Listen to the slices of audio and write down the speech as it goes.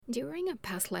During a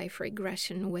past life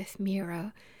regression with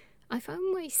Mira, I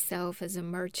found myself as a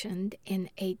merchant in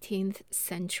 18th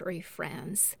century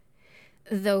France.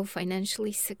 Though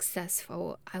financially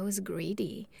successful, I was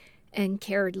greedy and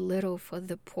cared little for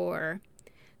the poor.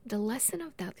 The lesson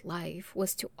of that life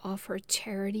was to offer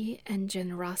charity and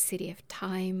generosity of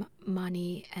time,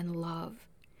 money, and love.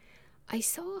 I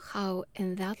saw how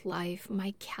in that life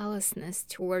my callousness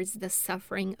towards the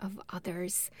suffering of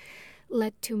others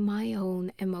led to my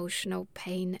own emotional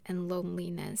pain and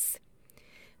loneliness.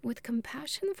 With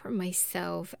compassion for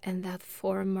myself and that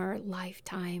former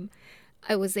lifetime,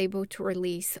 I was able to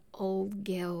release old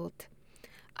guilt.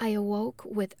 I awoke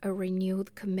with a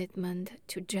renewed commitment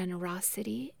to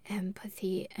generosity,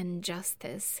 empathy, and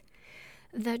justice.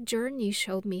 That journey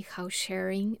showed me how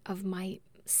sharing of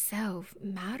myself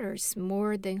matters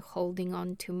more than holding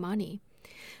on to money.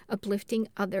 Uplifting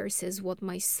others is what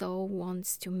my soul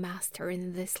wants to master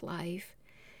in this life.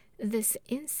 This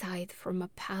insight from a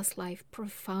past life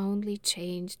profoundly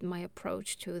changed my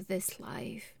approach to this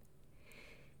life.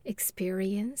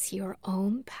 Experience your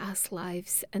own past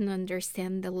lives and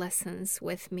understand the lessons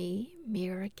with me,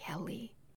 Mira Kelly.